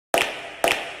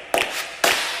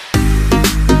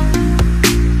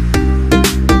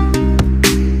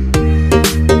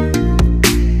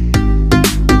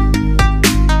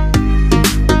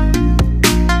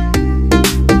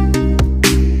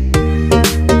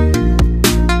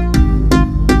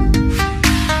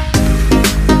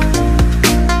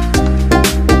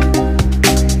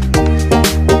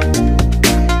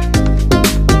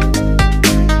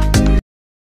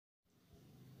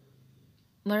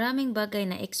maraming bagay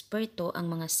na eksperto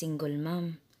ang mga single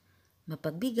mom.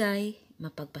 Mapagbigay,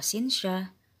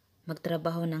 mapagpasensya,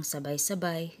 magtrabaho ng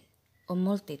sabay-sabay, o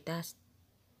multitask.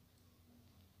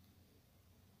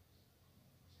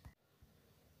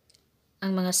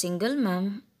 Ang mga single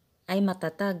mom ay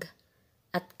matatag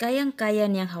at kayang-kaya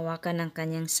niyang hawakan ang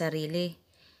kanyang sarili,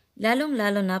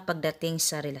 lalong-lalo na pagdating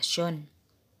sa relasyon.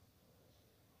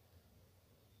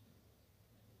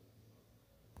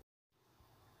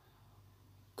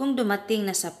 Kung dumating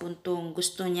na sa puntong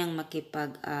gusto niyang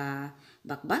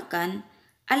bakbakan,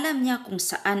 alam niya kung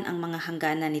saan ang mga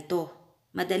hangganan nito.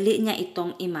 Madali niya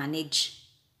itong i-manage.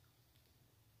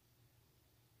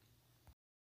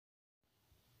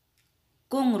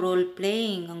 Kung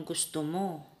role-playing ang gusto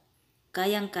mo,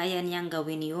 kayang-kaya niyang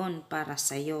gawin yun para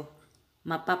sa'yo.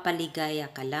 Mapapaligaya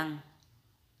ka lang.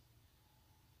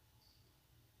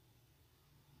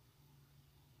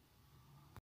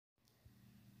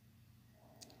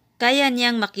 Kaya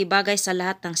niyang makibagay sa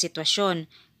lahat ng sitwasyon.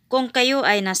 Kung kayo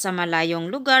ay nasa malayong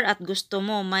lugar at gusto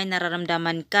mo, may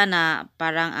nararamdaman ka na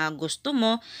parang gusto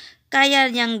mo, kaya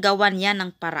niyang gawan yan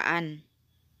ng paraan.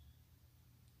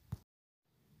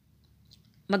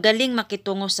 Magaling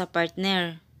makitungo sa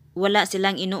partner. Wala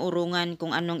silang inuurungan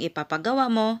kung anong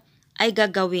ipapagawa mo, ay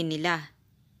gagawin nila.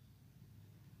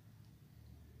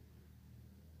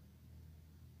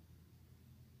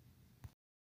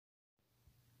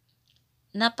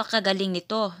 Napakagaling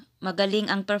nito,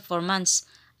 magaling ang performance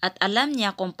at alam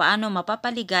niya kung paano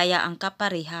mapapaligaya ang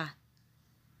kapareha.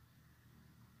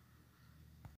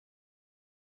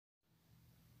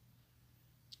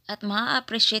 At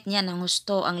maa-appreciate niya ng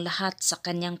husto ang lahat sa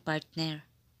kanyang partner.